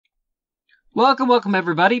Welcome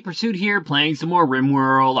everybody. Pursuit here, playing some more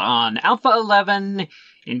RimWorld on Alpha 11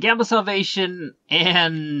 in Gamma Salvation,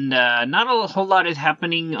 and not a whole lot is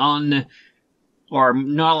happening on, or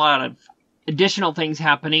not a lot of additional things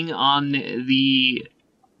happening on the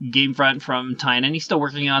game front from Tynan. He's still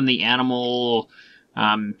working on the animal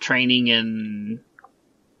training and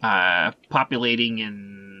populating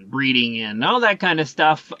and breeding and all that kind of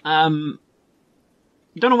stuff.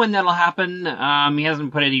 Don't know when that'll happen. He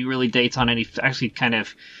hasn't put any really dates on it. He's actually kind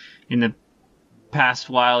of, in the past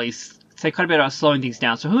while, he's said quite a bit about slowing things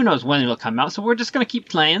down. So who knows when it'll come out. So we're just going to keep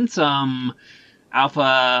playing some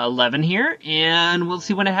Alpha 11 here, and we'll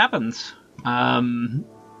see when it happens.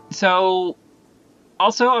 So,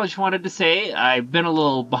 also, I just wanted to say, I've been a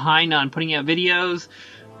little behind on putting out videos.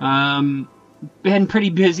 Been pretty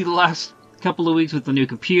busy the last couple of weeks with the new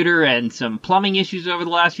computer and some plumbing issues over the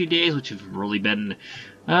last few days, which have really been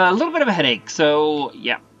a little bit of a headache. So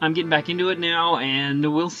yeah, I'm getting back into it now,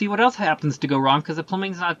 and we'll see what else happens to go wrong, because the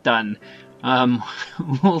plumbing's not done.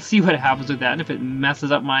 We'll see what happens with that, and if it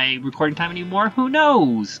messes up my recording time anymore, who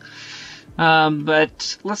knows?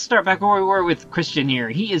 But let's start back where we were with Christian here.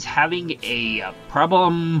 He is having a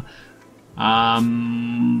problem.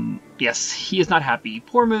 Yes, he is not happy.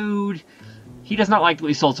 Poor mood. He does not like that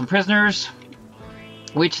we sold some prisoners,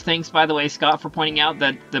 which, thanks, by the way, Scott, for pointing out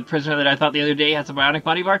that the prisoner that I thought the other day had some bionic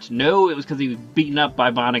body parts. No, it was because he was beaten up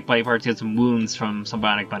by bionic body parts. He had some wounds from some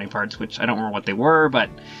bionic body parts, which I don't remember what they were, but,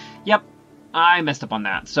 yep, I messed up on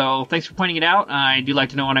that. So, thanks for pointing it out. I do like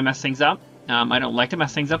to know when I mess things up. I don't like to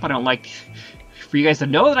mess things up. I don't like for you guys to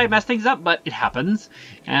know that I mess things up, but it happens,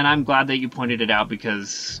 and I'm glad that you pointed it out,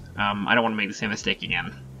 because I don't want to make the same mistake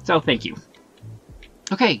again. So, thank you.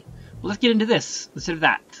 Okay. Well, let's get into this instead of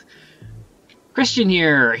that. Christian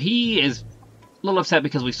here, he is a little upset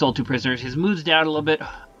because we sold two prisoners. His mood's down a little bit.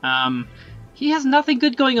 He has nothing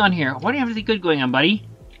good going on here. Why do you have anything good going on, buddy?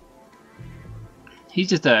 He's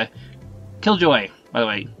just a killjoy. By the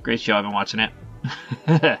way, great show. I've been watching it.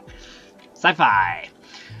 Sci-fi.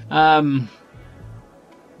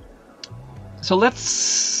 So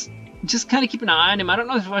let's just kind of keep an eye on him. I don't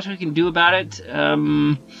know if much we can do about it.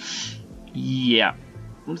 Yeah.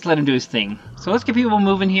 Let's let him do his thing. So let's get people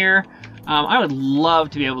moving here. I would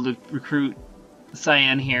love to be able to recruit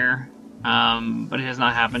Cyan here, but it has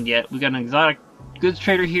not happened yet. We've got an exotic goods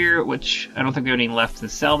trader here, which I don't think we have any left to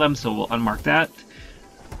sell them, so we'll unmark that.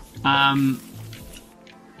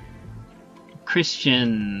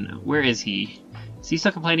 Christian, where is he? Is he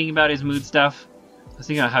still complaining about his mood stuff? I was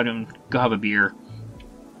thinking I'll have him go have a beer.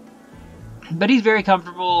 But he's very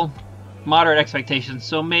comfortable, moderate expectations,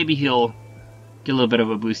 so maybe he'll get a little bit of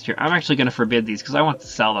a boost here. I'm actually going to forbid these because I want to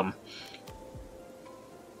sell them.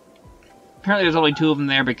 Apparently there's only two of them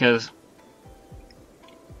there because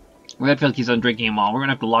Redfield keeps on drinking them all. We're going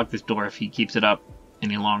to have to lock this door if he keeps it up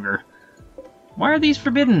any longer. Why are these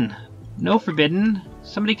forbidden? No forbidden.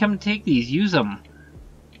 Somebody come and take these. Use them.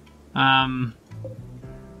 That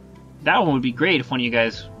one would be great if one of you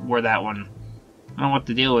guys wore that one. I don't know what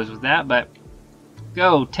the deal is with that, but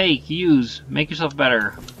go, take, use, make yourself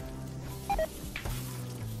better.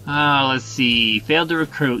 Let's see. Failed to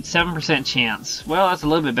recruit. 7% chance. Well, that's a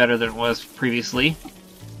little bit better than it was previously.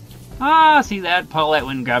 See that? Paulette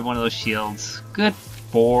went and grabbed one of those shields. Good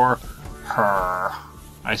for her.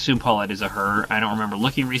 I assume Paulette is a her. I don't remember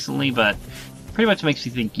looking recently, but pretty much makes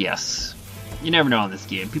me think yes. You never know in this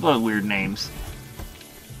game. People have weird names.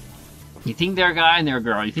 You think they're a guy and they're a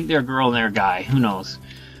girl. You think they're a girl and they're a guy. Who knows?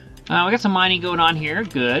 We got some mining going on here.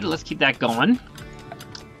 Good. Let's keep that going.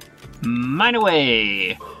 Mine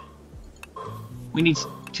away! We need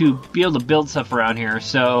to be able to build stuff around here,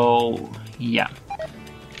 so yeah.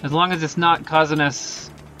 As long as it's not causing us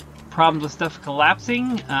problems with stuff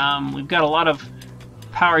collapsing, we've got a lot of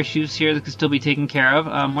power issues here that could still be taken care of.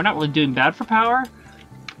 We're not really doing bad for power,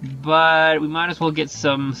 but we might as well get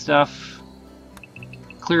some stuff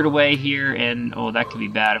cleared away here, and oh, that could be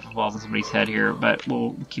bad if it falls on somebody's head here, but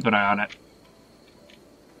we'll keep an eye on it.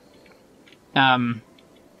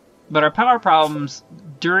 But our power problems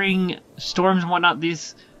during storms and whatnot,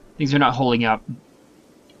 these things are not holding up.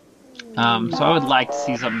 So I would like to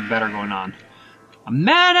see something better going on. A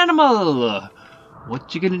mad animal!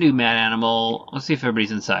 What you gonna do, mad animal? Let's see if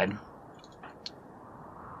everybody's inside.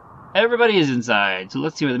 Everybody is inside, so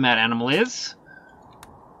let's see where the mad animal is.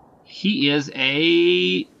 He is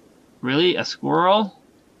a... really? A squirrel?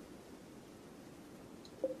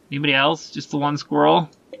 Anybody else? Just the one squirrel?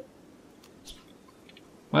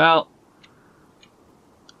 Well,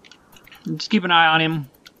 just keep an eye on him.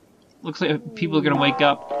 Looks like people are going to wake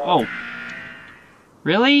up. Oh.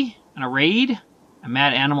 Really? And a raid? A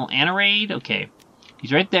mad animal and a raid? Okay.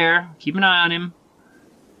 He's right there. Keep an eye on him.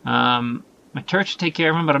 My turret should take care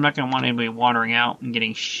of him, but I'm not going to want anybody wandering out and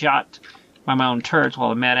getting shot by my own turrets while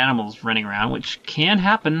the mad animal's running around, which can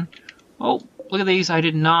happen. Oh, look at these. I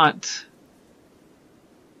did not.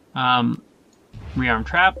 Rearm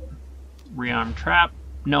trap. Rearm trap.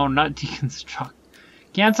 No, not deconstruct.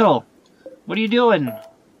 Cancel. What are you doing? What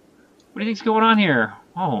do you think's going on here?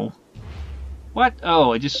 Oh. What?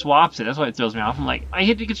 Oh, it just swaps it. That's why it throws me off. I'm like, I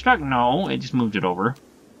hit deconstruct. No, it just moved it over.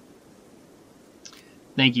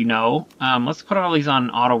 Thank you, no. Let's put all these on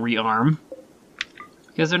auto rearm.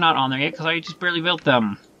 Because they're not on there yet, because I just barely built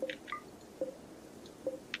them.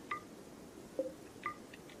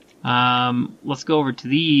 Let's go over to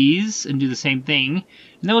these and do the same thing. And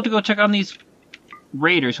then we'll have to go check on these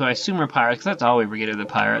raiders, who I assume are pirates, because that's all we ever get of the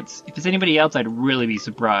pirates. If it's anybody else, I'd really be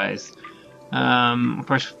surprised. Of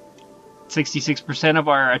course, 66% of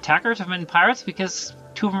our attackers have been pirates, because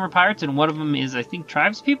 2 of them are pirates, and 1 of them is, I think,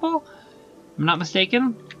 tribes people? If I'm not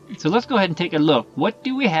mistaken. So let's go ahead and take a look. What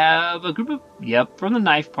do we have? A group of... Yep, from the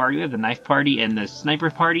knife party. We have the knife party and the sniper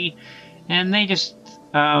party. And they just...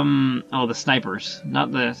 oh, the snipers.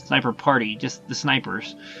 Not the sniper party, just the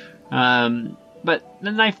snipers. But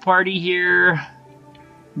the knife party here...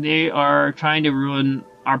 They are trying to ruin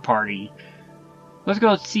our party. Let's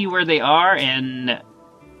go see where they are, and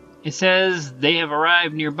it says they have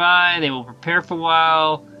arrived nearby. They will prepare for a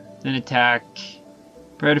while, then attack.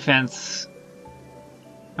 Prepare defense.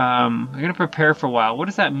 They're gonna prepare for a while. What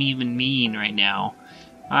does that even mean right now?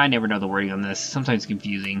 I never know the wording on this. Sometimes it's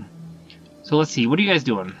confusing. So let's see. What are you guys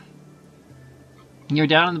doing? You're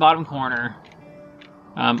down in the bottom corner.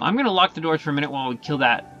 I'm gonna lock the doors for a minute while we kill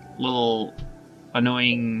that little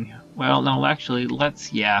annoying... Well, no, actually,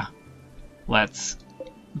 let's... Yeah. Let's...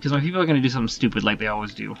 Because my people are gonna do something stupid like they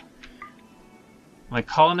always do. My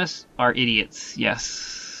colonists are idiots.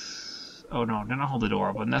 Yes. Oh no, do not hold the door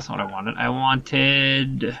open. That's not what I wanted. I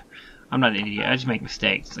wanted... I'm not an idiot. I just make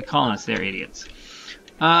mistakes. The colonists, they're idiots.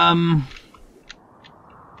 So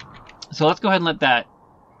let's go ahead and let that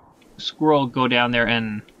squirrel go down there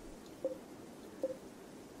and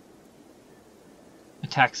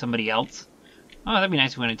attack somebody else. Oh, that'd be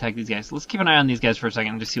nice if we went to attack these guys. Let's keep an eye on these guys for a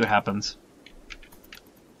second and just see what happens.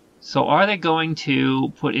 So are they going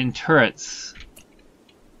to put in turrets?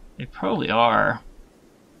 They probably are.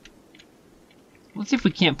 Let's see if we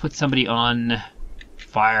can't put somebody on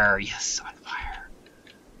fire. Yes, on fire.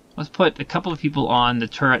 Let's put a couple of people on the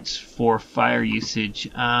turrets for fire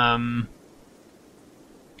usage. Gonna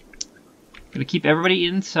keep everybody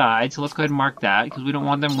inside, so let's go ahead and mark that, because we don't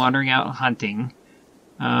want them wandering out hunting.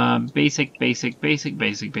 Basic, basic, basic,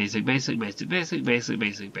 basic, basic, basic, basic, basic, basic,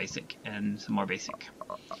 basic, basic, and some more basic.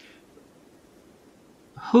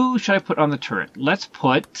 Who should I put on the turret? Let's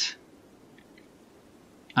put...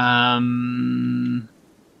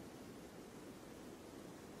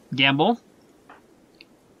 Gamble.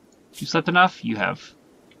 You slept enough? You have.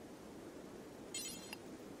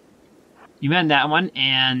 You meant that one,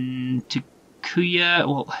 and Takuya...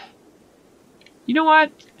 Well, you know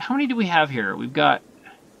what? How many do we have here? We've got...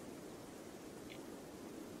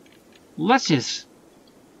 Let's just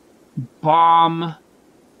bomb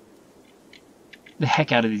the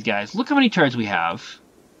heck out of these guys. Look how many turrets we have.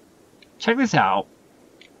 Check this out.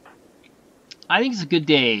 I think it's a good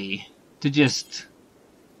day to just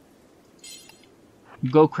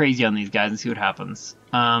go crazy on these guys and see what happens.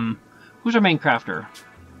 Who's our main crafter?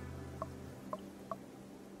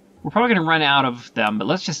 We're probably gonna run out of them, but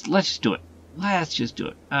let's just do it. Let's just do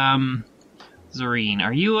it. Zareen,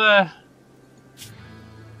 are you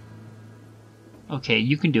okay,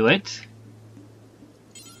 you can do it.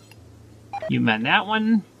 You meant that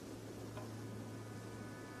one.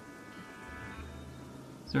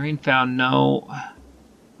 Zareen found no...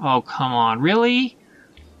 Oh, come on. Really?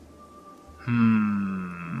 We're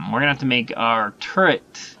gonna have to make our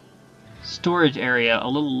turret storage area a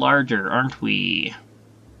little larger, aren't we?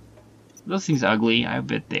 Those things ugly. I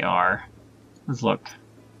bet they are. Let's look.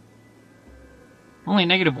 Only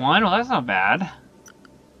 -1? Well, that's not bad.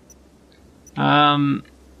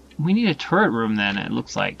 We need a turret room then, it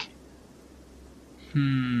looks like.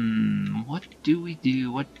 What do we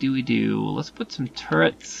do? What do we do? Let's put some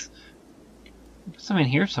turrets. Put some in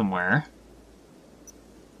here somewhere.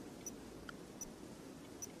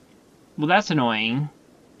 Well, that's annoying.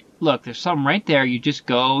 Look, there's some right there. You just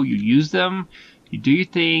go, you use them, you do your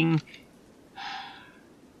thing.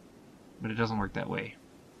 But it doesn't work that way.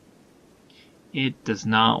 It does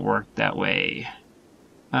not work that way.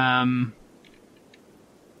 Yeah,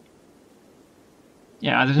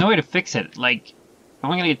 there's no way to fix it. Like, I'm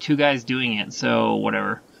only gonna get 2 guys doing it, so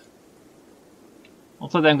whatever. I'll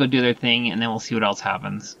Let's let them go do their thing, and then we'll see what else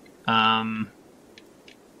happens.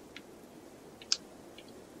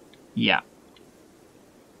 Yeah.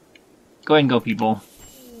 Go ahead and go, people.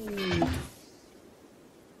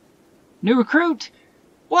 New recruit!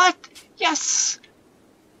 What? Yes!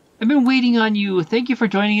 I've been waiting on you. Thank you for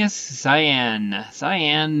joining us, Cyan.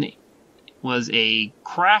 Cyan was a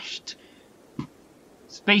crashed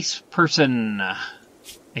space person,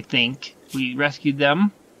 I think. We rescued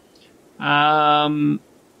them.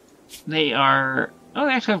 They are... Oh,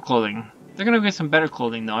 they actually have clothing. They're gonna get some better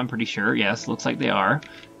clothing, though, I'm pretty sure. Yes, looks like they are.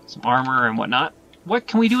 Some armor and whatnot. What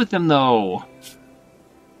can we do with them, though?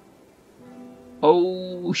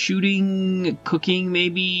 Oh, shooting, cooking,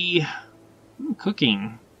 maybe?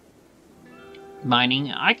 Cooking.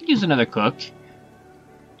 Mining. I could use another cook. So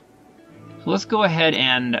let's go ahead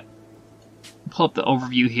and pull up the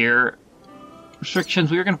overview here.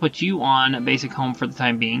 Restrictions, we are going to put you on a basic home for the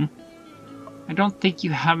time being. I don't think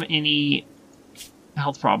you have any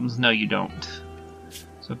health problems. No, you don't.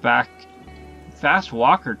 So back. Fast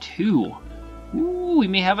walker, too. Ooh, we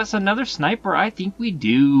may have us another sniper. I think we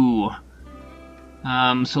do.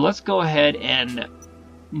 So let's go ahead and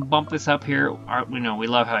bump this up here. We know we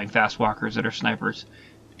love having fast walkers that are snipers.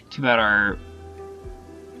 Too bad our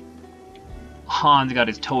Hans got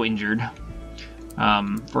his toe injured.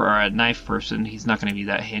 For a knife person, he's not going to be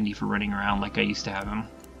that handy for running around like I used to have him.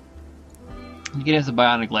 He can have the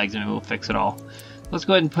bionic legs and it will fix it all. Let's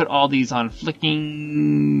go ahead and put all these on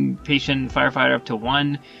flicking, patient, firefighter up to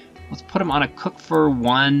 1. Let's put them on a cook for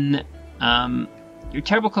 1. You're a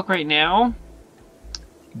terrible cook right now,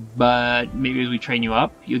 but maybe as we train you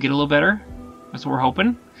up, you'll get a little better. That's what we're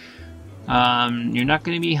hoping. You're not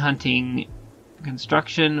going to be hunting.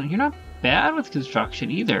 Construction, you're not bad with construction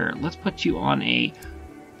either. Let's put you on a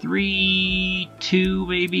 3, 2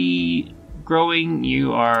 maybe. Growing,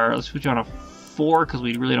 you are, let's put you on a 4 because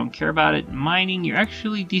we really don't care about it. Mining, you're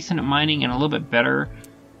actually decent at mining and a little bit better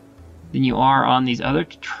than you are on these other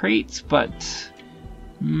traits, but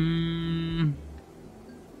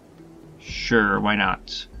sure, why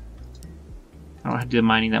not? I don't have to do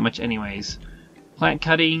mining that much anyways. Plant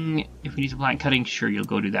cutting, if we need some plant cutting, sure, you'll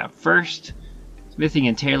go do that first. Smithing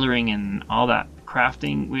and tailoring and all that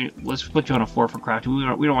crafting, let's put you on a 4 for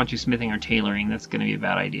crafting. We don't want you smithing or tailoring, that's going to be a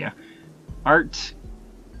bad idea. Art,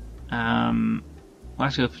 well,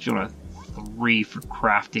 actually let's put you on a 3 for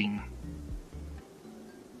crafting.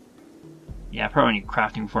 Yeah, I probably need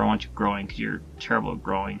crafting before I want you growing because you're terrible at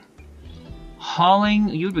growing. Hauling,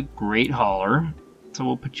 you would be a great hauler, so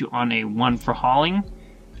we'll put you on a 1 for hauling.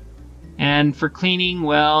 And for cleaning,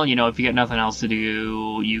 well, you know, if you got nothing else to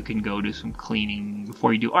do, you can go do some cleaning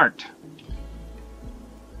before you do art.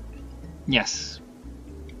 Yes.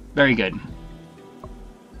 Very good.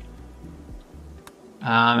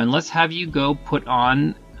 And let's have you go put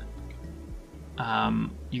on...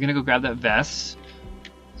 you're going to go grab that vest.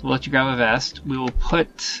 So we'll let you grab a vest. We will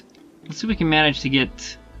put... Let's see if we can manage to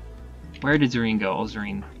get... Where did Zareen go? Oh,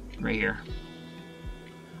 Zareen. Right here.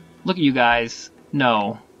 Look at you guys.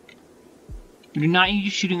 No. You do not need you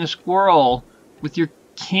shooting a squirrel with your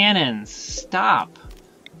cannons. Stop.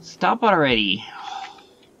 Stop already.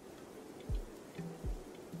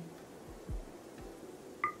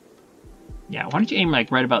 Yeah, why don't you aim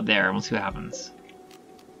like right about there and we'll see what happens.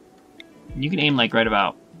 You can aim like right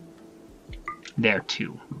about there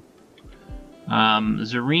too.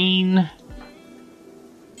 Zareen.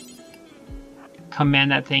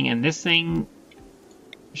 Command that thing and this thing.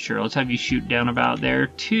 Sure, let's have you shoot down about there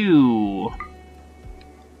too.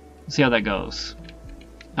 Let's see how that goes.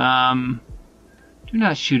 Do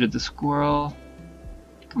not shoot at the squirrel.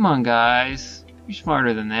 Come on, guys. You're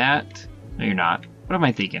smarter than that. No, you're not. What am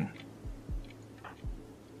I thinking?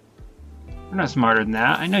 You're not smarter than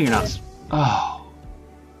that. I know you're not. Oh.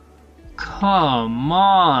 Come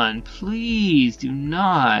on. Please do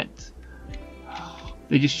not.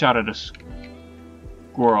 They just shot at a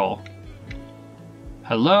squirrel.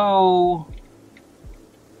 Hello?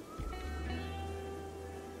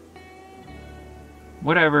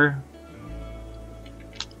 Whatever.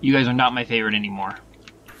 You guys are not my favorite anymore.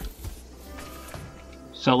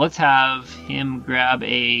 So let's have him grab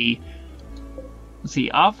a... Let's see,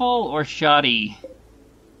 awful or shoddy?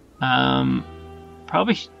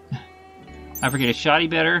 Probably... I forget, is shoddy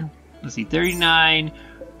better? Let's see, 39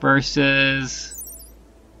 versus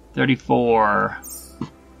 34.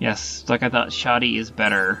 Yes, like I thought, shoddy is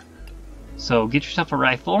better. So get yourself a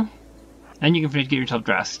rifle, and you can finish getting yourself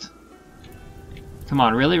dressed. Come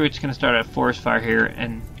on, really? We're just gonna start a forest fire here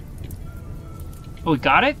and... Oh, we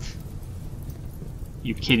got it?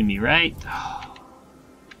 You're kidding me, right?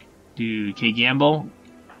 Dude, okay, gamble.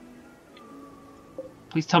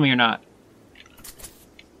 Please tell me you're not.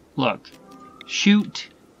 Look. Shoot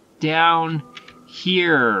down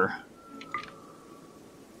here.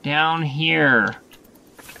 Down here.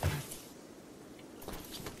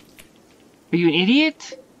 Are you an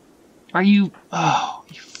idiot? Are you... Oh,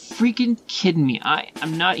 you freaking kidding me.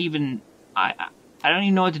 I'm not even... I don't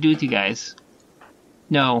even know what to do with you guys.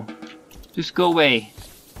 No. Just go away.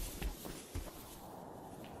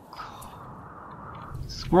 Did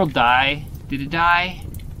the squirrel die? Did it die?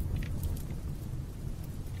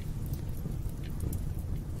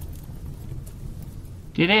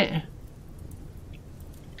 Did it?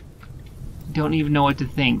 Don't even know what to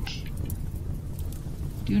think.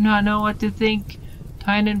 Do not know what to think.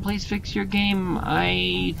 Tynan, please fix your game.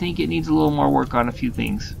 I think it needs a little more work on a few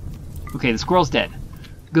things. Okay, the squirrel's dead.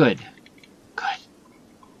 Good. Good.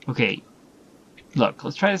 Okay. Look,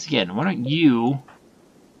 let's try this again. Why don't you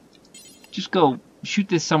just go shoot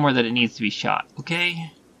this somewhere that it needs to be shot,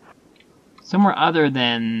 okay? Somewhere other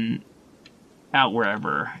than out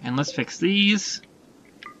wherever. And let's fix these.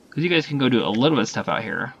 Because you guys can go do a little bit of stuff out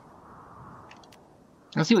here.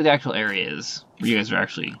 Let's see what the actual area is where you guys are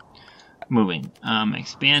actually moving.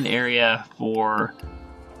 Expand area for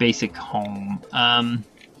basic home. Yeah,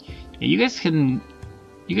 you guys can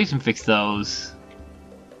fix those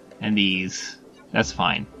and these. That's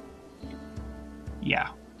fine. Yeah.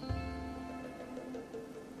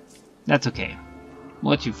 That's okay. We'll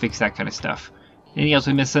let you fix that kind of stuff. Anything else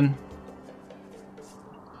we're missing?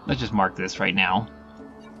 Let's just mark this right now.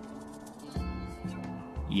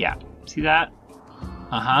 Yeah. See that?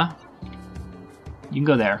 Uh-huh. You can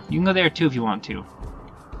go there. You can go there too if you want to.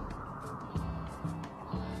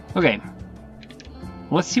 Okay.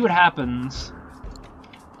 Let's see what happens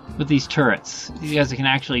with these turrets. These guys can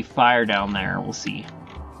actually fire down there. We'll see.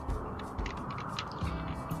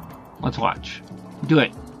 Let's watch. Do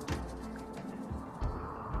it.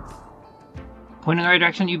 Point in the right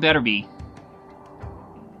direction? You better be.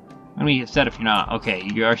 I'm gonna be upset if you're not. Okay,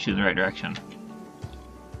 you are shooting the right direction.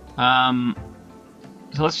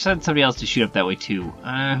 So let's send somebody else to shoot up that way too.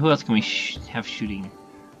 Who else can we have shooting?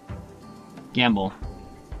 Gamble.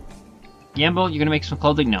 Gamble, you're gonna make some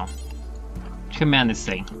clothing? No. Command this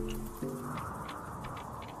thing.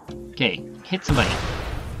 Okay, hit somebody.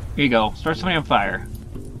 Here you go. Start somebody on fire.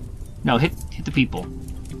 No, hit the people.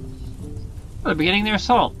 Oh, they're beginning their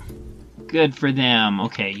assault. Good for them.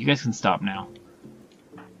 Okay, you guys can stop now.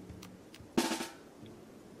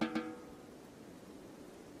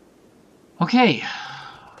 Okay.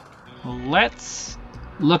 Let's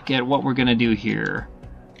look at what we're gonna do here.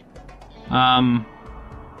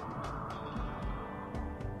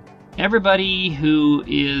 Everybody who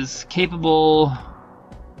is capable...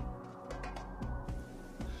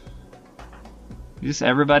 Is this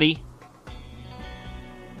everybody?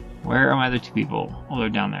 Where are my other two people? Oh, they're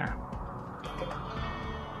down there.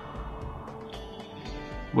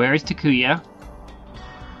 Where is Takuya?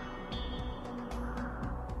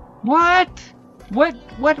 What? What?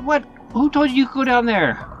 Who told you to go down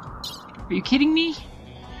there? Are you kidding me?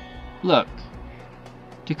 Look.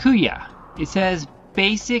 Takuya. It says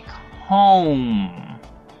basic home.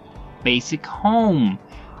 Basic home.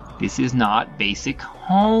 This is not basic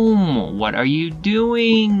home. What are you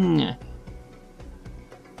doing?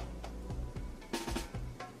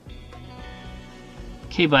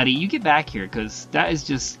 Okay, buddy, you get back here, because that is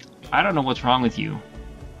just... I don't know what's wrong with you.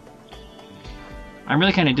 I'm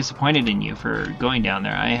really kind of disappointed in you for going down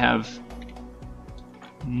there. I have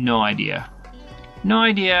no idea. No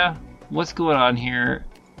idea what's going on here.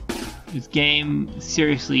 This game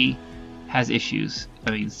seriously has issues.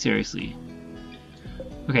 I mean, seriously.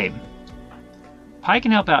 Okay. Pi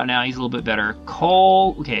can help out now. He's a little bit better.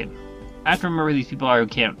 Cole... Okay. I have to remember who these people are who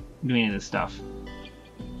can't do any of this stuff.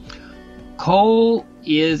 Cole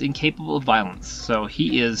is incapable of violence, so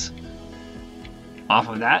he is off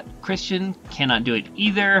of that. Christian cannot do it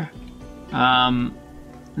either. I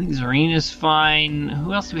think Zareen is fine.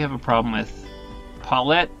 Who else do we have a problem with?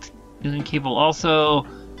 Paulette is incapable also.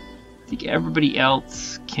 I think everybody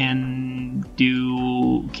else can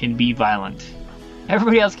be violent.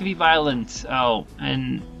 Everybody else can be violent. Oh,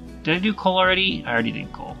 and did I do Cole already? I already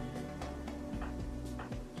did Cole.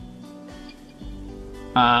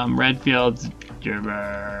 Redfield's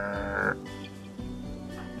Gerber.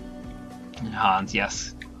 And Hans,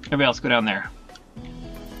 yes. Everybody else go down there.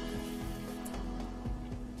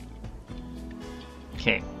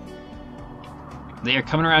 Okay. They are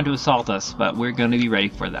coming around to assault us, but we're going to be ready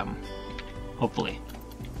for them. Hopefully.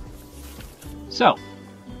 So,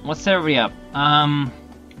 let's set everybody up.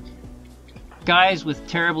 Guys with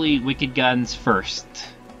terribly wicked guns first.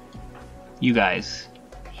 You guys.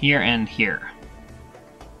 Here and here.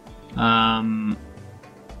 Guy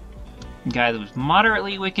that was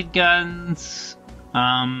moderately wicked guns.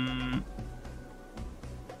 Can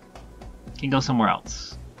go somewhere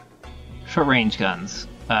else. Short range guns.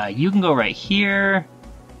 You can go right here.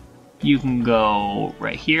 You can go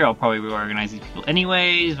right here. I'll probably reorganize these people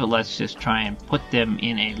anyways, but let's just try and put them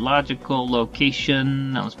in a logical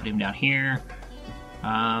location. Now let's put him down here.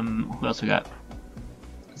 Who else we got?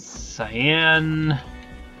 Cyan,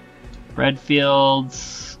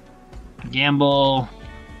 Redfields, Gamble.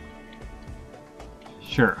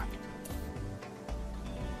 Sure.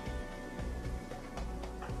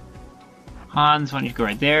 Hans, why don't you go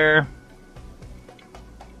right there?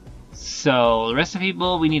 So, the rest of the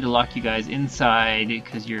people, we need to lock you guys inside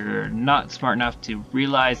because you're not smart enough to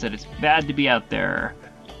realize that it's bad to be out there.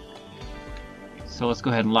 So let's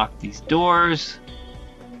go ahead and lock these doors.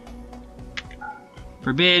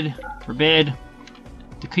 Forbid, forbid.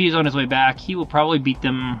 Takuya's on his way back. He will probably beat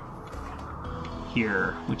them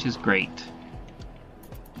here, which is great.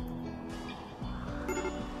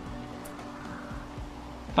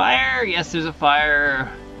 Fire! Yes, there's a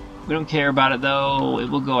fire. We don't care about it though. It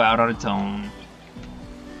will go out on its own.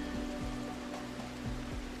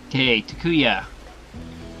 Okay, Takuya.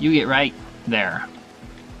 You get right there.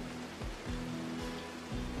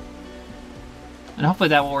 And hopefully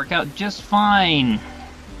that will work out just fine.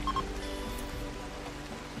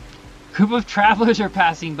 Group of travelers are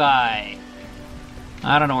passing by.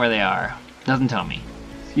 I don't know where they are. Doesn't tell me.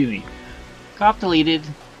 Excuse me. Cough deleted.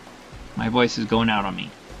 My voice is going out on me.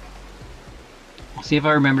 I'll see if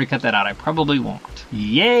I remember to cut that out. I probably won't.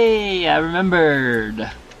 Yay! I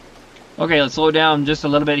remembered. Okay, let's slow down just a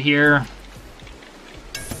little bit here.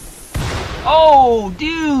 Oh,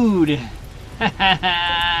 dude!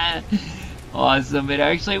 Awesome, it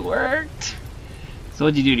actually worked. So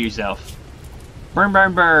what'd you do to yourself? Burn,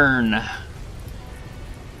 burn, burn.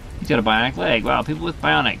 He's got a bionic leg. Wow, people with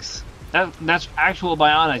bionics. That's actual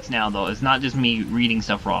bionics now, though. It's not just me reading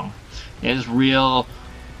stuff wrong. It is real,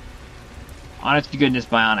 honest to goodness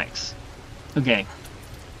bionics. Okay.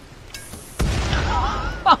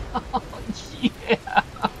 Yeah.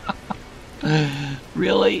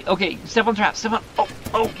 Really? Okay, step on trap, step on. Oh,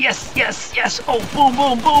 oh, yes, yes, yes. Oh, boom,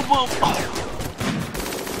 boom, boom, boom. Oh.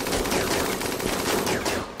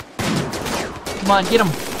 Come on, get him.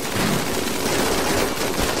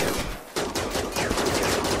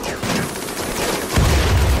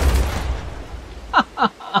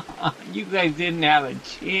 You guys didn't have a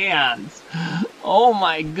chance. Oh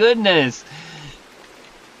my goodness.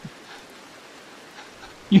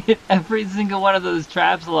 You hit every single one of those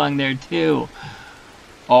traps along there too.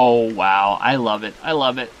 Oh wow, I love it. I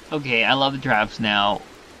love it. Okay, I love the traps now.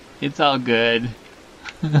 It's all good.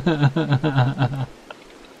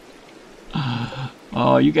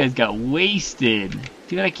 Oh, you guys got wasted.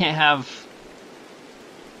 Too bad I can't have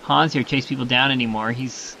Hans here chase people down anymore.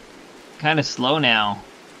 He's kind of slow now.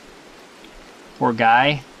 Poor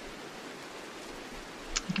guy.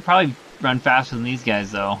 He could probably run faster than these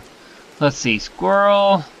guys though. Let's see,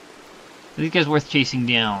 squirrel. These guys worth chasing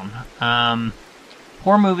down.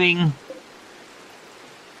 Poor moving.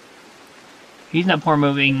 He's not poor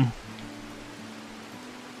moving.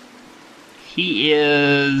 He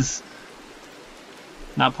is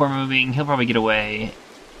not poor moving. He'll probably get away.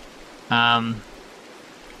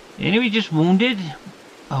 Anybody just wounded?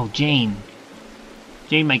 Oh, Jane.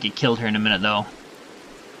 Jane might get killed here in a minute though.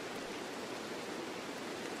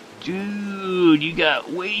 Dude, you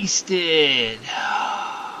got wasted.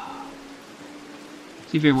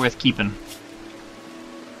 See if you're worth keeping.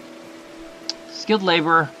 Skilled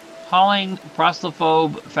labor, hauling,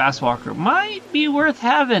 proselyphobe, fast walker might be worth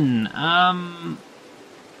having.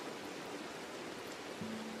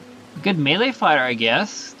 Good melee fighter, I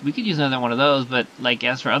guess. We could use another one of those, but like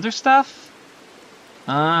as for other stuff,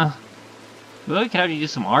 well, we could have you do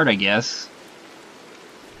some art, I guess.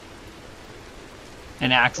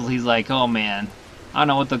 And Axel, he's like, oh man, I don't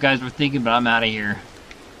know what the guys were thinking, but I'm out of here.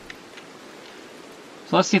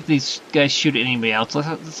 So let's see if these guys shoot at anybody else.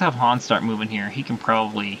 Let's have Hans start moving here. He can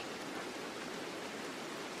probably...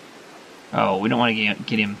 Oh, we don't want to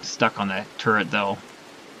get him stuck on that turret, though.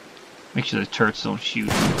 Make sure the turrets don't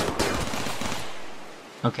shoot.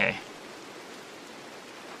 Okay.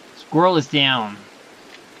 Squirrel is down.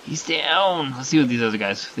 He's down. Let's see what these other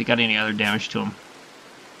guys, if they got any other damage to him.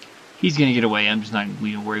 He's gonna get away. I'm just not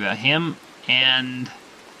going to worry about him. And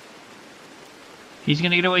he's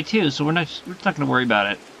gonna get away too. So we're not gonna worry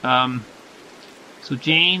about it. So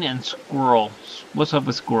Jane and Squirrel. What's up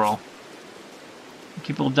with Squirrel?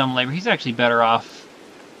 People dumb labor. He's actually better off.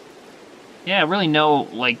 Yeah, really no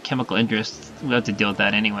like chemical interest. We'll have to deal with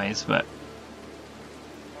that anyways. But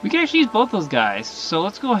We can actually use both those guys. So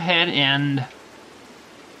let's go ahead and...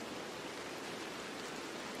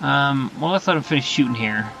 well, let's let them finish shooting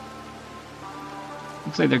here.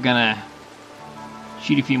 Looks like they're gonna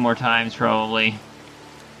shoot a few more times, probably.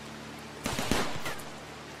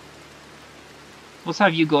 Let's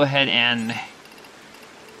have you go ahead and... Did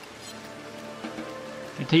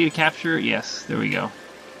I tell you to capture? Yes, there we go.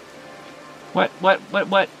 What?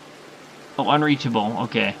 Oh, unreachable.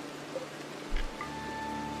 Okay.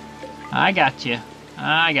 I got you.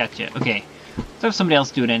 Okay. Let's have somebody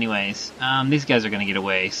else do it anyways. These guys are going to get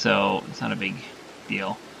away, so it's not a big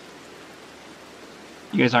deal.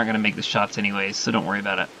 You guys aren't going to make the shots anyways, so don't worry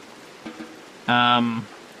about it.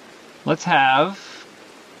 Let's have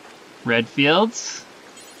red fields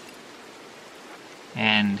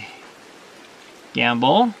and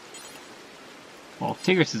gamble. Well,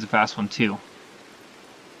 Tigris is a fast one too.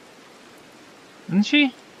 Isn't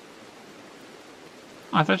she?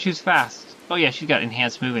 Oh, I thought she was fast. Oh yeah, she's got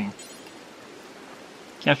enhanced moving.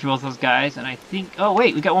 Capture both those guys, and I think... Oh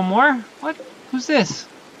wait, we got one more? What? Who's this?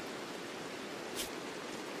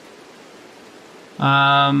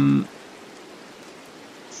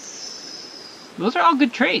 Those are all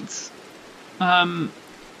good traits. Let's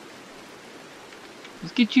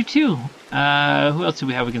get you too. Who else do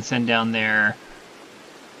we have we can send down there?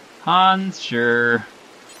 Hans, sure.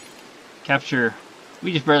 Capture.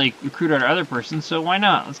 We just barely recruited our other person, so why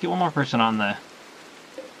not? Let's get one more person on the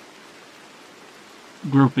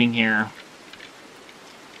grouping here.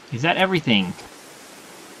 Is that everything?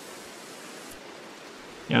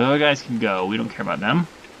 Yeah, the other guys can go. We don't care about them.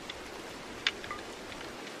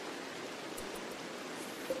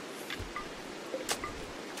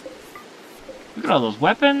 Look at all those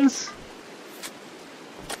weapons.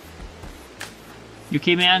 You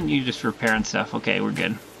okay, man? You just repairing stuff. Okay, we're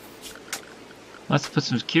good. Let's put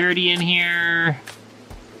some security in here.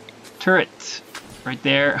 Turret. Right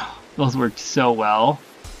there. Those worked so well.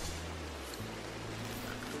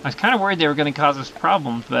 I was kind of worried they were going to cause us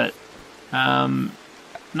problems, but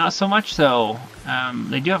not so much so.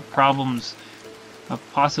 They do have problems of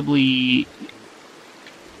possibly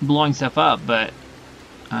blowing stuff up, but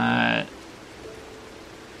it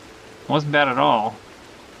wasn't bad at all.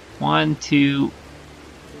 1, 2...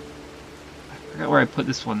 I forgot where I put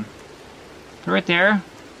this one. Put it right there?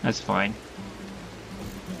 That's fine.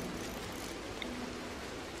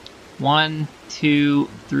 1, 2,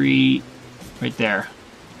 3, right there.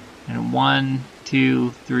 And 1,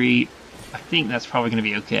 2, 3. I think that's probably going to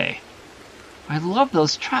be okay. I love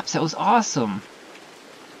those traps. That was awesome.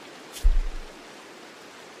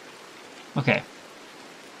 Okay.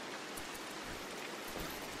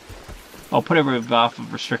 I'll put everybody off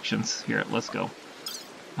of restrictions. Here, let's go.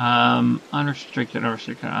 Unrestricted,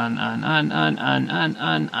 unrestricted, un, and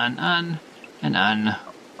un.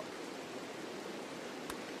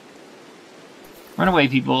 Run away,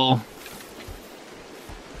 people.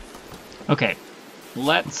 Okay,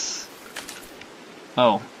 let's...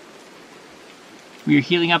 Oh. We are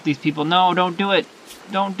healing up these people. No, don't do it.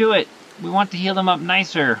 Don't do it. We want to heal them up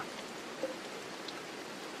nicer.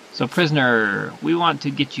 So, prisoner, we want to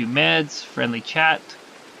get you meds, friendly chat.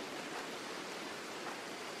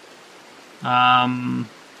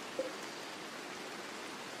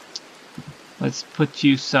 Let's put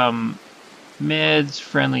you some meds,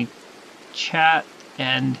 friendly chat,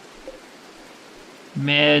 and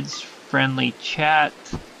meds, friendly chat.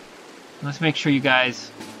 Let's make sure you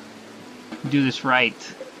guys do this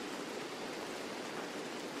right.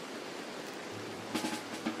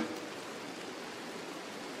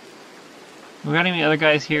 We got any other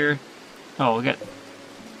guys here? Oh, we got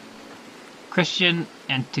Christian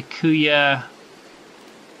and Takuya.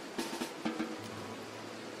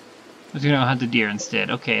 I was gonna hunt a deer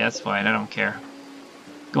instead. Okay, that's fine. I don't care.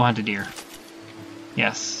 Go hunt a deer.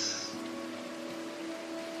 Yes.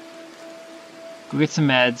 Go get some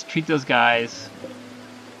meds. Treat those guys.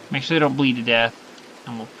 Make sure they don't bleed to death.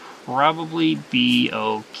 And we'll probably be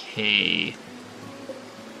okay.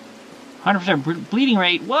 100% bleeding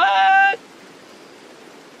rate. What?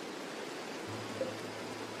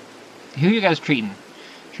 Who are you guys treating?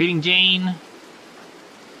 Treating Jane,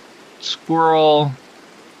 Squirrel,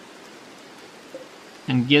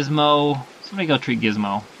 and Gizmo. Somebody go treat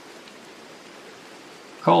Gizmo.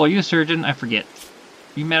 Cole, are you a surgeon? I forget.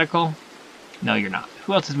 Are you medical? No, you're not.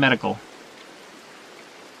 Who else is medical?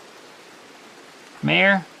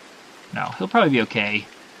 Mayor? No, he'll probably be okay.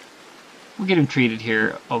 We'll get him treated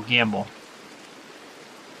here. Oh, gamble.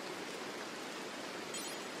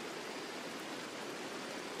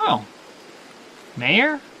 Oh.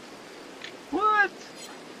 Mayor? What?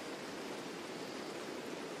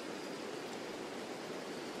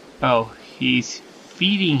 Oh, he's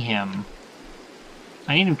feeding him.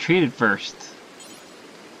 I need him treated first. Has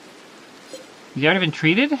he already been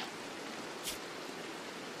treated?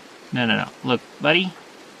 No. Look, buddy.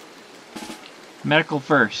 Medical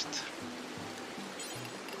first.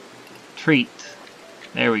 Treat.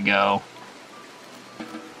 There we go.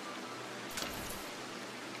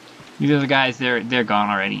 These other guys, they're gone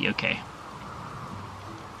already. Okay.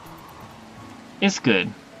 It's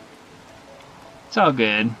good. It's all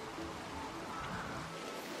good.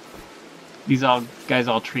 These guys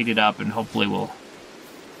all treated up, and hopefully we'll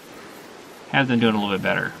have them doing a little bit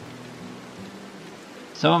better.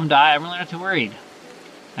 Some of them die. I'm really not too worried.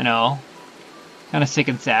 I know. Kind of sick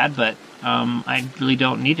and sad, but I really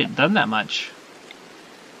don't need it done that much.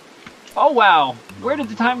 Oh wow! Where did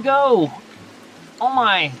the time go? Oh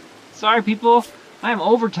my! Sorry people, I'm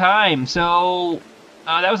over time. So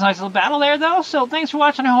that was a nice little battle there though. So thanks for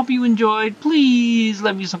watching. I hope you enjoyed. Please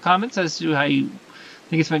leave me some comments as to how you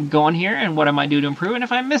think it's been going here and what I might do to improve. And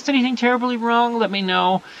if I missed anything terribly wrong, let me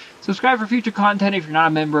know. Subscribe for future content if you're not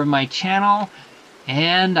a member of my channel.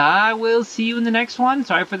 And I will see you in the next one.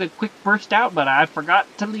 Sorry for the quick burst out, but I forgot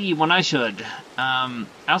to leave when I should.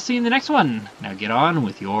 I'll see you in the next one. Now get on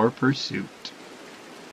with your pursuit.